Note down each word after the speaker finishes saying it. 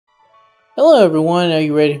Hello everyone, are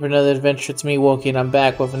you ready for another adventure? It's me, Wokey, and I'm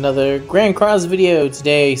back with another Grand Cross video.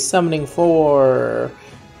 Today, summoning for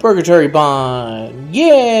Purgatory Ban.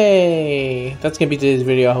 Yay! That's gonna be today's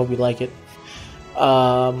video, I hope you like it.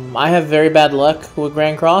 I have very bad luck with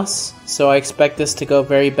Grand Cross, so I expect this to go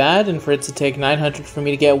very bad and for it to take 900 for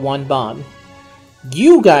me to get one Ban.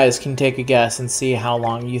 You guys can take a guess and see how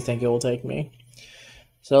long you think it will take me.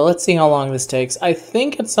 So let's see how long this takes. I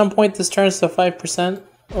think at some point this turns to 5%.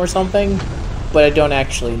 Or something, but I don't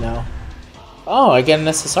actually know. Oh, I get an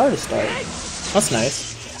SSR to start. That's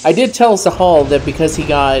nice. I did tell Sahal that because he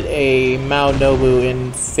got a Mao Nobu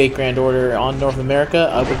in Fate Grand Order on North America,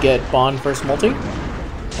 I would get Bond first multi,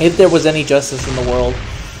 if there was any justice in the world.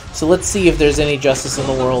 So let's see if there's any justice in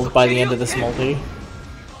the world by the end of this multi.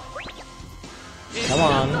 Come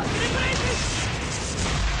on.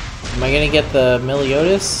 Am I gonna get the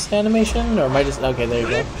Meliodas animation, or am I just... Okay, there you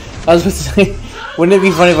go. I was about to say... Wouldn't it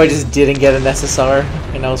be funny if I just didn't get an SSR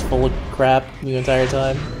and I was full of crap the entire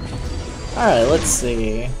time? Alright, let's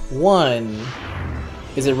see. 1.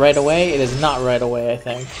 Is it right away? It is not right away, I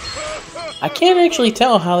think. I can't actually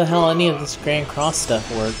tell how the hell any of this Grand Cross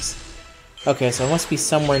stuff works. Okay, so it must be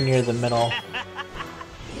somewhere near the middle.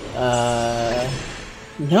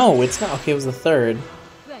 No, it's not. Okay, it was the 3rd.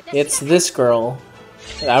 It's this girl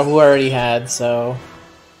who I already had, so...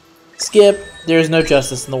 Skip! There's no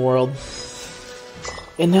justice in the world.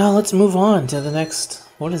 And now let's move on to the next...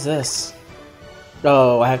 What is this?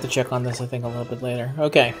 Oh, I have to check on this, I think, a little bit later.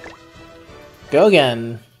 Okay. Go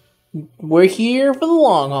again. We're here for the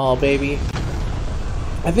long haul, baby.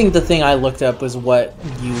 I think the thing I looked up was what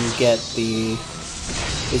you get the...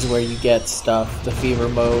 is where you get stuff. The fever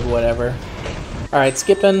mode, whatever. Alright,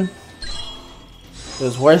 skipping. It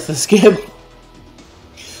was worth the skip.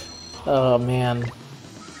 Oh, man.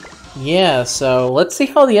 Yeah, so let's see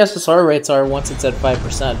how the SSR rates are once it's at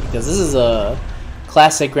 5%, because this is a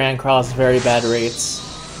classic Grand Cross, very bad rates.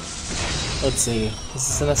 Let's see, is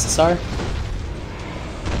this an SSR?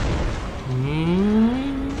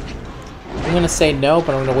 I'm gonna say no,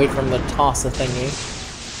 but I'm gonna wait for him to toss the thingy.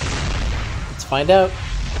 Let's find out.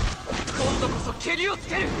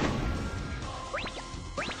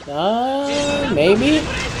 Maybe?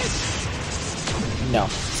 No,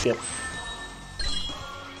 skip.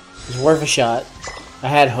 It was worth a shot. I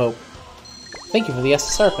had hope. Thank you for the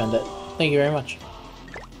SSR pendant. Thank you very much.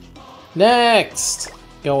 Next!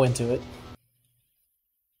 Go into it.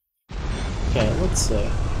 Okay, let's see.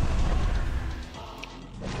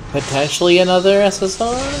 Potentially another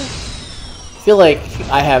SSR? I feel like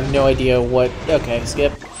I have no idea what... Okay,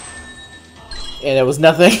 skip. And it was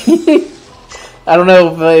nothing. I don't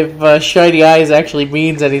know if shiny eyes actually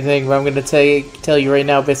means anything, but I'm gonna tell you right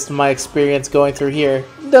now, based on my experience going through here,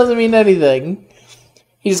 it doesn't mean anything.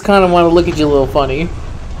 You just kind of want to look at you a little funny.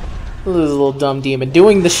 This little dumb demon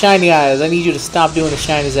doing the shiny eyes. I need you to stop doing the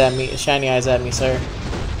shiny eyes at me, sir.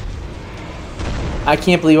 I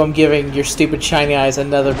can't believe I'm giving your stupid shiny eyes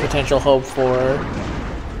another potential hope for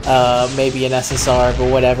maybe an SSR, but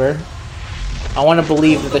whatever. I want to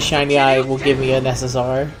believe that the shiny eye will give me an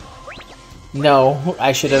SSR. No,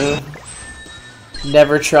 I should have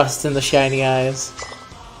never trust in the shiny eyes.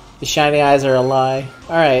 The shiny eyes are a lie.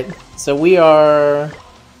 Alright, so we are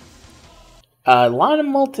a lot of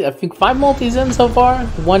I think 5 multis in so far.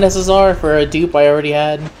 1 SSR for a dupe I already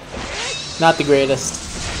had. Not the greatest.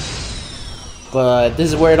 But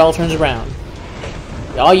this is where it all turns around.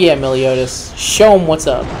 Oh yeah, Meliodas. Show him what's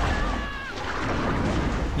up.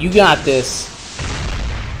 You got this.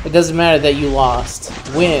 It doesn't matter that you lost.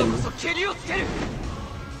 Win.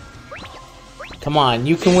 Come on,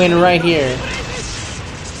 you can win right here.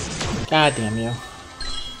 God damn you.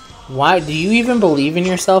 Why? Do you even believe in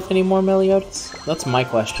yourself anymore, Meliodas? That's my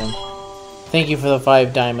question. Thank you for the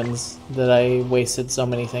 5 diamonds that I wasted so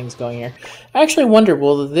many things going here. I actually wonder,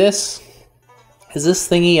 will this... Is this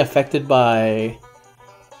thingy affected by...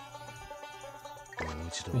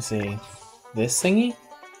 Let me see. This thingy?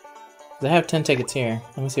 I have 10 tickets here.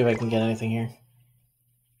 Let me see if I can get anything here.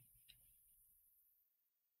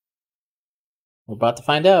 We're about to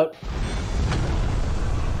find out.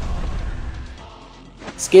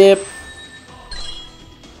 Skip!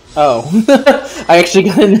 Oh. I actually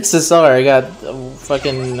got an SSR. I got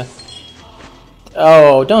fucking...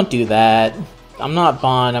 Oh, don't do that. I'm not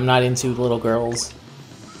Bond. I'm not into little girls.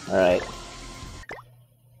 Alright.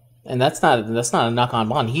 And that's not a knock on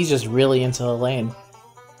Bond. He's just really into the lane.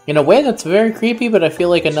 In a way, that's very creepy, but I feel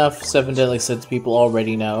like enough 7 Deadly Sins people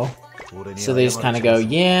already know. So they just kind of go,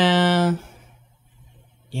 yeah...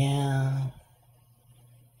 Yeah...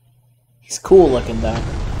 He's cool looking, though.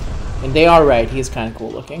 And they are right, he is kind of cool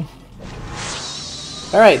looking.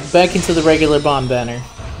 Alright, back into the regular bomb banner.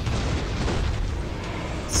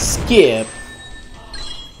 Skip.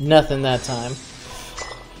 Nothing that time.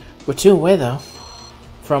 We're 2 away though.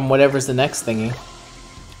 From whatever's the next thingy.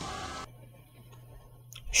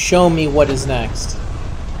 Show me what is next.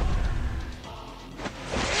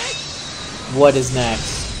 What is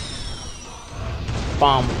next?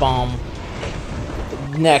 Bomb, bomb.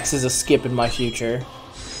 Next is a skip in my future.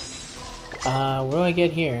 What do I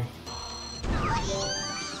get here?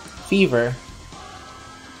 Fever.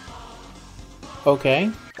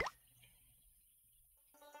 Okay.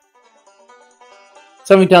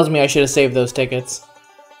 Something tells me I should have saved those tickets.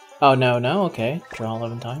 Oh, no, no, okay. Draw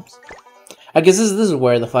 11 times. I guess this is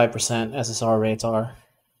where the 5% SSR rates are.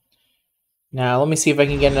 Now, let me see if I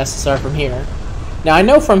can get an SSR from here. Now, I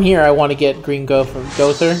know from here I want to get Green Gother.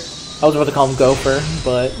 I was about to call him Gopher,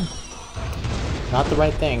 but... not the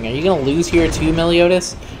right thing. Are you gonna lose here too,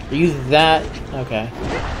 Meliodas? Are you that... okay.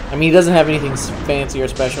 I mean, he doesn't have anything fancy or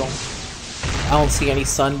special. I don't see any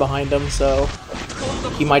sun behind him, so...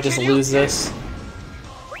 he might just lose this.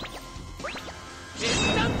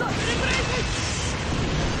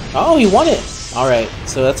 Oh, he won it! Alright,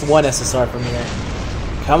 so that's 1 SSR from here.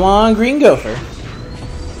 Come on, Green Gopher.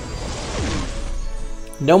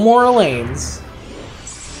 No more lanes.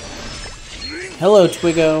 Hello,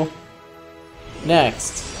 Twiggo.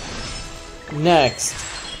 Next. Next.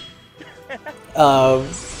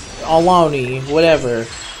 Alani, whatever.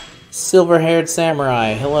 Silver-haired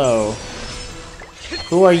samurai, hello.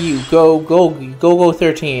 Who are you? Go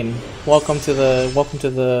 13. Welcome to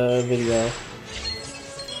the video.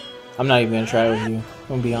 I'm not even gonna try with you. I'm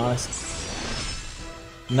gonna be honest.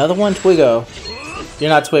 Another one, Twiggo. You're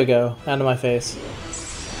not Twiggo. Out of my face.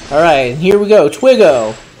 Alright, here we go.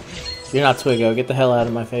 Twiggo! You're not Twiggo. Get the hell out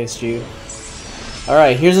of my face, Jude.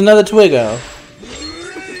 Alright, here's another Twiggo.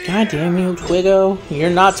 God damn you, Twiggo. You're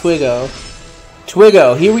not Twiggo.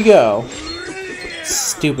 Twiggo, here we go.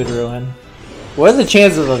 Stupid ruin. What are the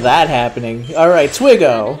chances of that happening? Alright,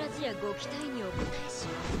 Twiggo.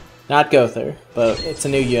 Not Gother, but it's a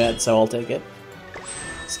new unit, so I'll take it.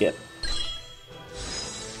 Skip.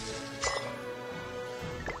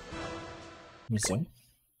 Resume.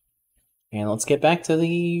 And let's get back to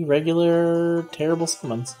the regular terrible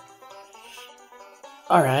summons.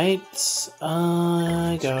 Alright,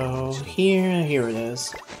 go here, here it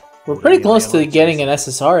is. We're pretty close to getting an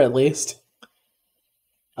SSR at least.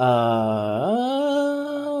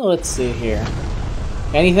 Let's see here.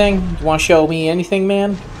 Anything? You want to show me anything,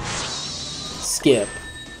 man? Skip.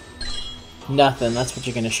 Nothing, that's what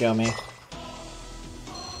you're gonna show me.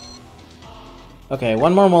 Okay,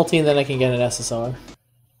 1 more multi and then I can get an SSR.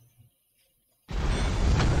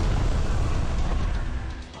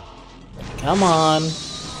 Come on.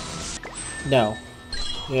 No.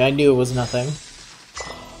 Yeah, I knew it was nothing.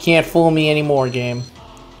 Can't fool me anymore, game.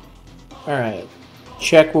 Alright.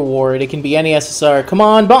 Check reward. It can be any SSR. Come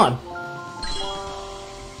on, Bond!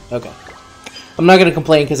 Okay. I'm not gonna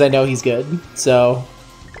complain because I know he's good, so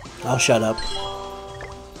I'll shut up.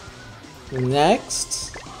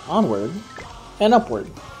 Next, onward and upward.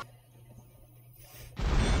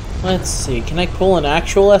 Let's see, can I pull an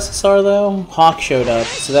actual SSR though? Hawk showed up,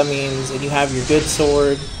 so that means if you have your good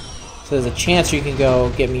sword, so there's a chance you can go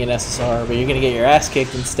get me an SSR, but you're gonna get your ass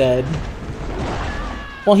kicked instead.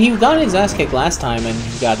 Well, he got his ass kicked last time and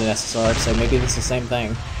he got an SSR, so maybe this is the same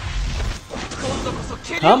thing.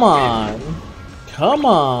 Come on! Come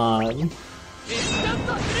on!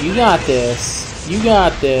 You got this. You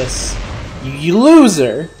got this. You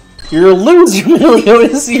loser! You're a loser,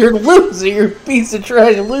 Meliodas! You're a loser! You're a piece of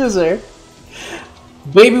trash loser!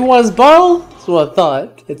 Baby wants bottle? That's what I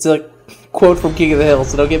thought. It's a quote from King of the Hill,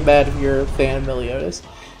 so don't get mad if you're a fan of Meliodas.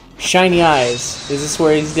 Shiny eyes. Is this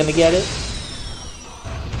where he's gonna get it?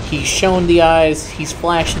 He's shown the eyes, he's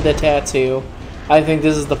flashed the tattoo. I think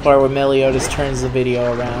this is the part where Meliodas turns the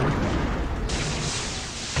video around.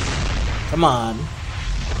 Come on.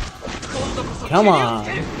 Come on.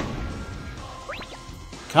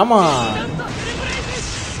 Come on.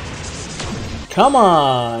 Come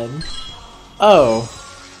on. Oh.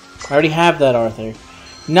 I already have that, Arthur.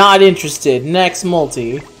 Not interested. Next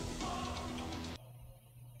multi.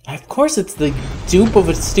 Of course it's the dupe of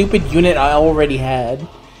a stupid unit I already had.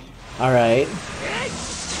 Alright.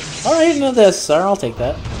 Alright, another SSR. I'll take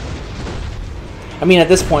that. I mean, at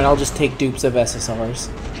this point, I'll just take dupes of SSRs.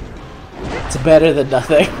 It's better than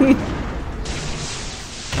nothing.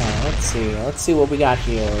 Alright, let's see. Let's see what we got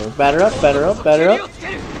here. Batter up, batter up, batter up.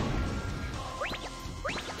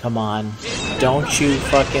 Come on. Don't you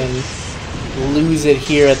fucking lose it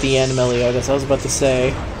here at the end, Meliodas. I was about to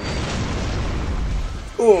say.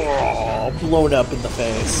 Oh, all blown up in the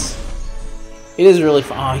face. It is really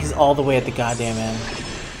fun. Oh, he's all the way at the goddamn end.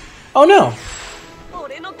 Oh no!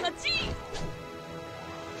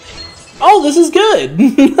 Oh, this is good!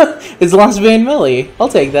 It's Lost Vein Millie. I'll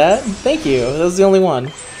take that. Thank you. That was the only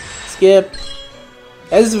one. Skip.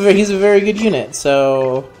 He's a very good unit,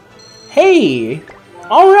 so... Hey!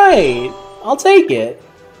 Alright! I'll take it.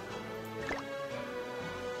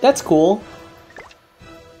 That's cool.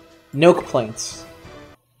 No complaints.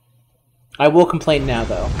 I will complain now,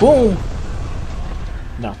 though. Boom!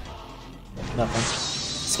 No. Nothing.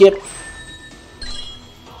 Skip.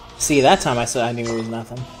 See, that time I knew it was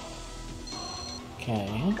nothing.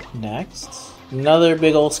 Okay, next. Another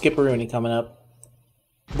big old skipperoonie coming up.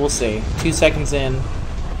 We'll see. 2 seconds in.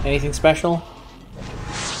 Anything special?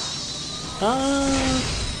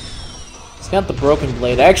 It's got the broken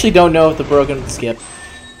blade. I actually don't know if the broken... Skip.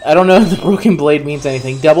 I don't know if the broken blade means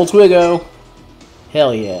anything. Double Twiggo!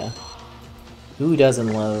 Hell yeah. Who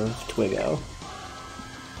doesn't love Twiggo?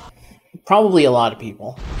 Probably a lot of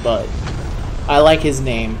people, but I like his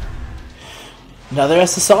name. Another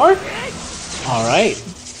SSR? Alright.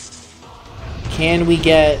 Can we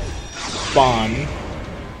get Bon?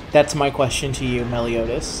 That's my question to you,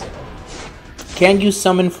 Meliodas. Can you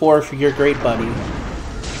summon 4 for your great buddy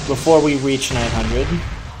before we reach 900?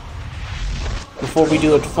 Before we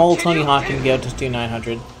do a full Tony Hawk and get to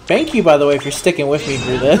 900. Thank you, by the way, for sticking with me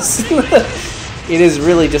through this. It is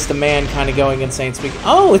really just a man kind of going insane speaking.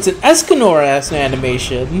 Oh, it's an Escanor-ass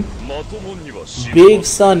animation. Big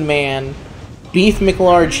Sun Man. Beef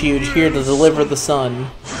McLarge Huge here to deliver the sun.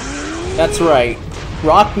 That's right.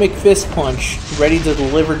 Rock McFist Punch, ready to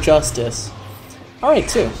deliver justice. Alright,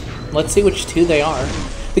 2. Let's see which 2 they are.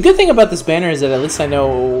 The good thing about this banner is that at least I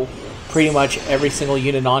know pretty much every single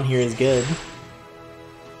unit on here is good.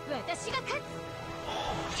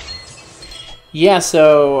 Yeah,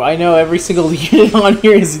 so I know every single unit on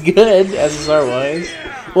here is good, SSR-wise.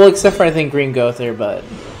 Well, except for I think Green Gother, but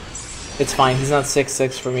it's fine. He's not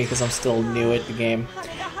 6-6 for me because I'm still new at the game.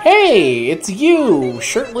 Hey, it's you,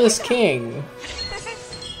 Shirtless King.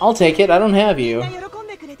 I'll take it. I don't have you.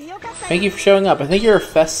 Thank you for showing up. I think you're a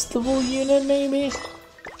festival unit, maybe?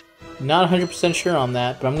 Not 100% sure on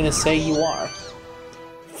that, but I'm going to say you are.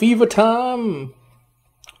 Fever time!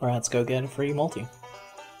 Alright, let's go get a free multi.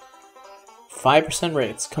 5%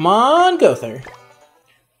 rates. Come on, Gother.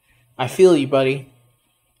 I feel you, buddy.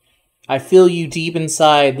 I feel you deep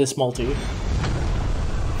inside this multi.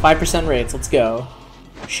 5% rates. Let's go.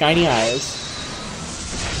 Shiny eyes.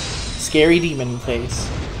 Scary demon face.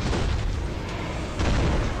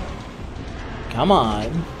 Come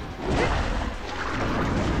on.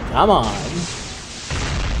 Come on.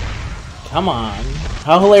 Come on.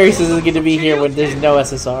 How hilarious is it going to be here when there's no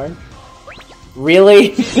SSR?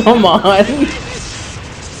 Really? Come on!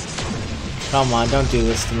 Come on, don't do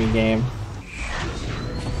this to me, game.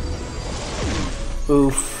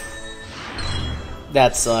 Oof.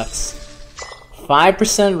 That sucks.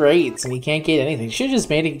 5% rates, and you can't get anything. You should've just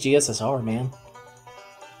made it GSSR, man.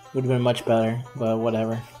 Would've been much better, but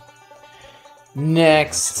whatever.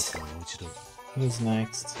 Next. Who's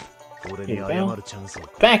next? Here you go.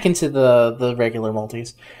 Back into the regular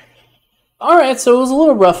multis. Alright, so it was a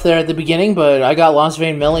little rough there at the beginning, but I got Lost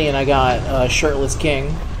Vein Millie and I got Shirtless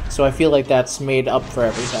King, so I feel like that's made up for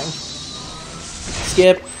everything.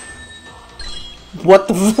 Skip. What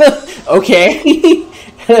the f- Okay.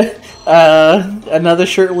 Another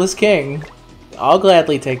Shirtless King. I'll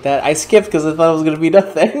gladly take that. I skipped because I thought it was going to be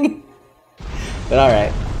nothing. But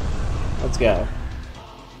alright. Let's go.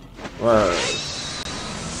 Word.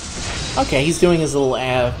 Okay, he's doing his little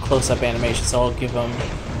close-up animation, so I'll give him...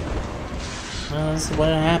 this is what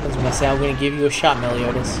happens when I say I'm going to give you a shot,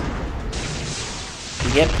 Meliodas.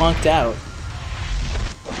 You get punked out.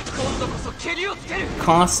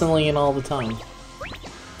 Constantly and all the time.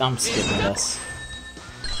 I'm skipping this.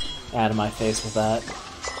 Out of my face with that.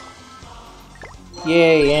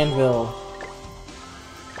 Yay, Anvil.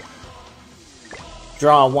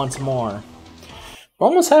 Draw once more. We're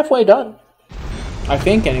almost halfway done. I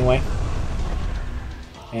think, anyway.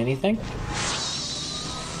 Anything?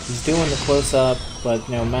 He's doing the close-up, but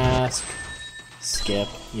no mask. Skip,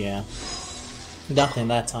 yeah. Nothing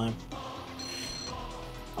that time.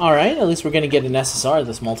 Alright, at least we're gonna get an SSR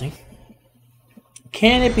this multi.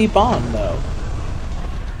 Can it be Bond, though?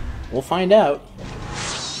 We'll find out.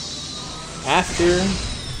 After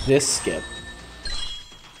this skip.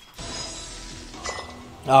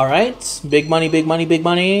 Alright, big money, big money, big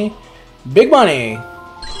money. Big money!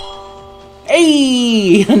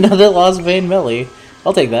 Hey! Another Lost Vein Millie.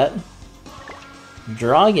 I'll take that.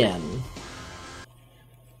 Draw again.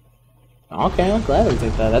 Okay, I'll gladly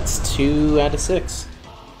take that. That's 2 out of 6.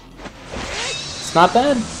 It's not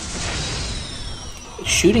bad.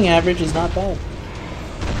 Shooting average is not bad,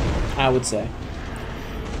 I would say.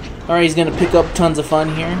 Alright, he's gonna pick up tons of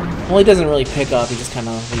fun here. Well, he doesn't really pick up, he just kind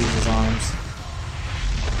of leaves his arms.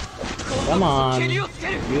 Come on. You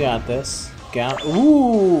got this.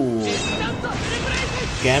 Ooh!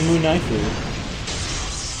 Gamu Knifeu.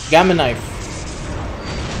 Gamma Knife.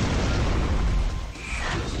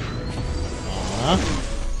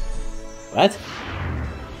 What?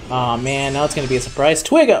 Aw, man, now it's gonna be a surprise.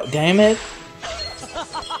 Twiggo! Damn it!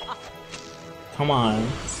 Come on.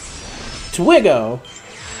 Twiggo!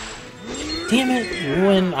 Damn it,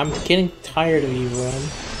 Ruin. I'm getting tired of you, Ruin.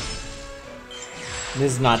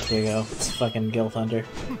 This is not Twiggo. It's fucking Gil Thunder.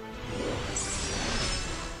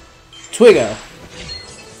 Twiggo!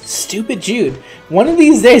 Stupid Jude. One of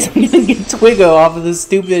these days I'm gonna get Twiggo off of this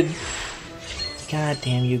stupid... God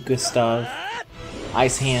damn you, Gustav.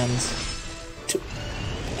 Ice Hands.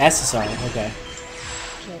 SSR, okay.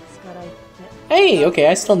 Hey, okay,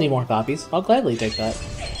 I still need more copies. I'll gladly take that.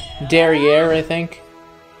 Derriere, I think.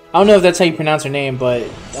 I don't know if that's how you pronounce her name, but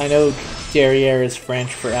I know Derriere is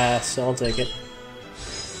French for ass, so I'll take it.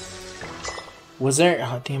 Was there...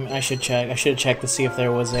 Oh, damn it, I should check. I should have checked to see if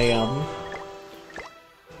there was a,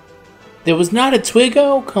 There was not a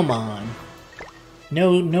Twiggo? Come on.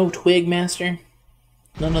 No Twig Master?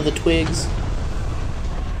 None of the Twigs?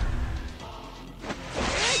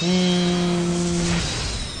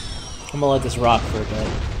 I'm gonna let this rock for a bit.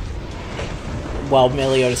 While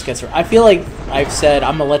Meliodas gets her. I feel like I've said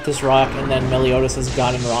I'm gonna let this rock, and then Meliodas has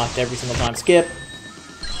gotten rocked every single time. Skip.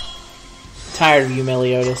 Tired of you,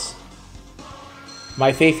 Meliodas.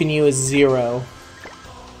 My faith in you is 0.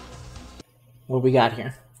 What we got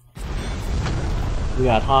here? We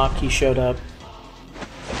got Hawk, he showed up.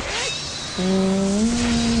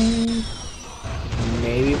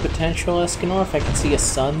 Maybe potential Escanor if I can see a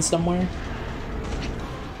sun somewhere.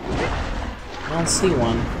 I don't see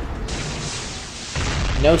one.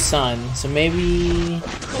 No sun, so maybe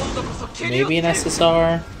an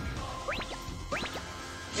SSR.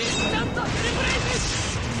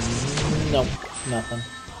 Nope, nothing.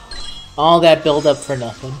 All that build up for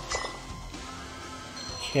nothing.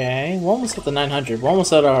 Okay, we're almost at the 900. We're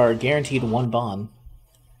almost at our guaranteed 1 bond.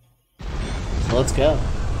 So let's go.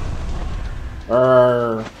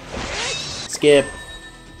 Skip.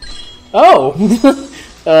 Oh!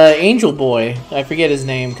 Angel Boy. I forget his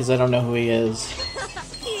name because I don't know who he is.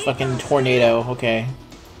 Fucking Tornado. Okay.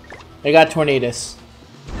 I got Tornadus.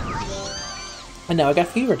 And now I got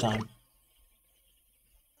Fever Time.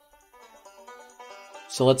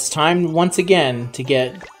 So let's time once again to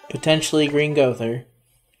get potentially Green Gother.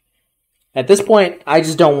 At this point, I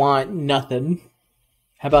just don't want nothing.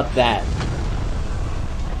 How about that?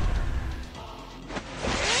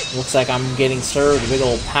 Looks like I'm getting served a big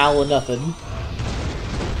old pile of nothing.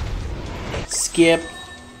 Skip.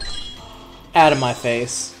 Out of my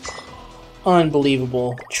face.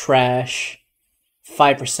 Unbelievable. Trash.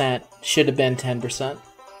 5%. Should have been 10%.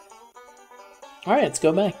 Alright, let's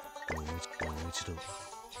go back.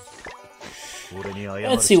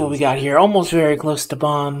 Let's see what we got here. Almost very close to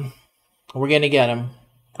Bon. We're gonna get him.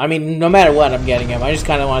 I mean, no matter what, I'm getting him. I just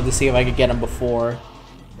kind of wanted to see if I could get him before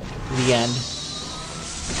the end.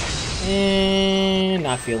 And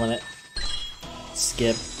not feeling it.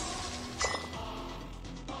 Skip.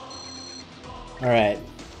 Alright.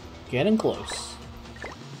 Getting close.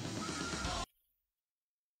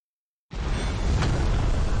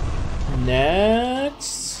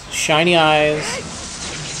 Next. Shiny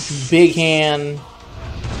eyes. Big hand.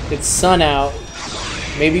 It's sun out.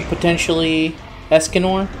 Maybe potentially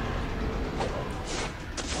Escanor.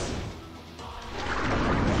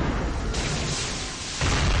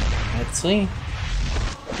 Let's see.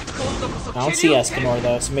 I don't see Escanor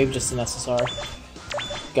though, so maybe just an SSR.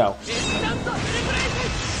 Go.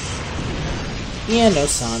 Yeah, no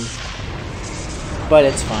sun. But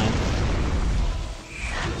it's fine.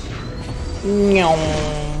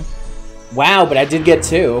 Wow, but I did get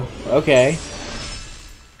 2. Okay.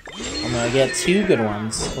 I'm gonna get 2 good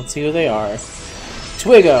ones. Let's see who they are.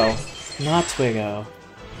 Twiggo! Not Twiggo.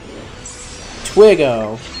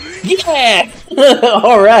 Twiggo! Yeah!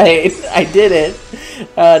 Alright, I did it.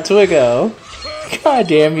 Twiggo. God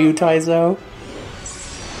damn you, Taizo.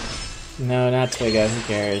 No, not Twiggo. Who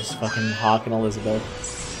cares? Fucking Hawk and Elizabeth.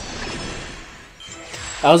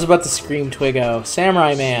 I was about to scream Twiggo.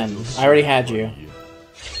 Samurai Man, I already had you.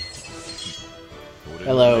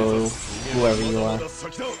 Hello, whoever you are.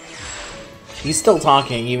 He's still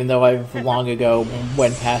talking, even though I've long ago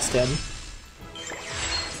went past him.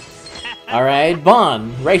 Alright,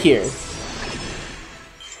 Bon, right here.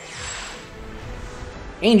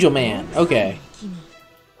 Angel Man, okay.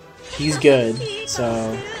 He's good,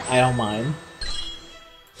 so I don't mind.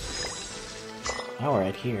 Now we're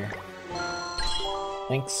right here.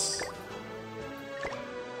 Thanks.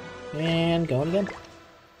 And going again.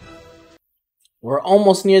 We're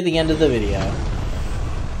almost near the end of the video.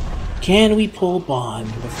 Can we pull Bond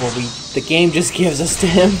before the game just gives us to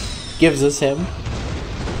him? Gives us him.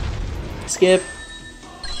 Skip.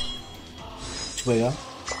 Twiggo.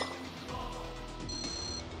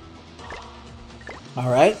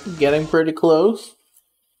 Alright, getting pretty close.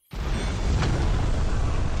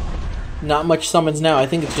 Not much summons now, I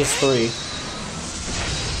think it's just 3.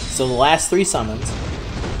 So the last 3 summons.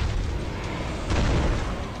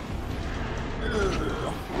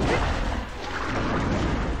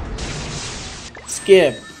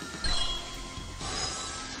 Skip.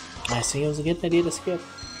 I see it was a good idea to skip.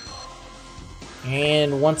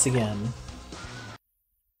 And once again.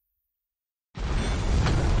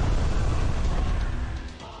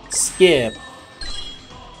 Skip.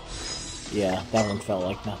 Yeah, that one felt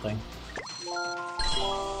like nothing.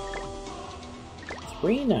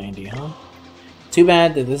 390, huh? Too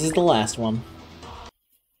bad that this is the last one.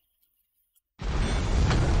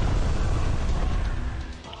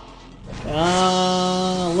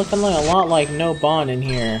 Looking like a lot like no Bond in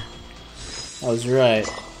here. I was right.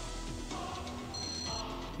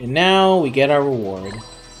 And now we get our reward.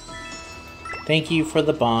 Thank you for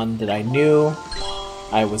the Bond that I knew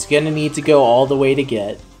I was gonna need to go all the way to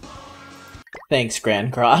get. Thanks,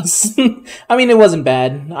 Grand Cross. I mean, it wasn't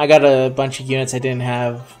bad. I got a bunch of units I didn't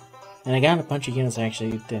have. And I got a bunch of units I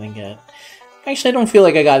actually didn't get. Actually, I don't feel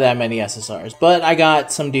like I got that many SSRs. But I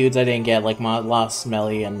got some dudes I didn't get, like Lost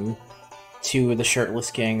Smelly and 2 of the Shirtless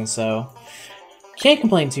King, so can't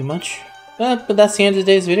complain too much. But that's the end of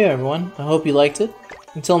today's video, everyone. I hope you liked it.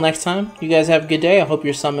 Until next time, you guys have a good day. I hope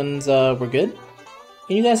your summons were good.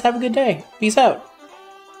 And you guys have a good day. Peace out.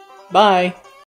 Bye.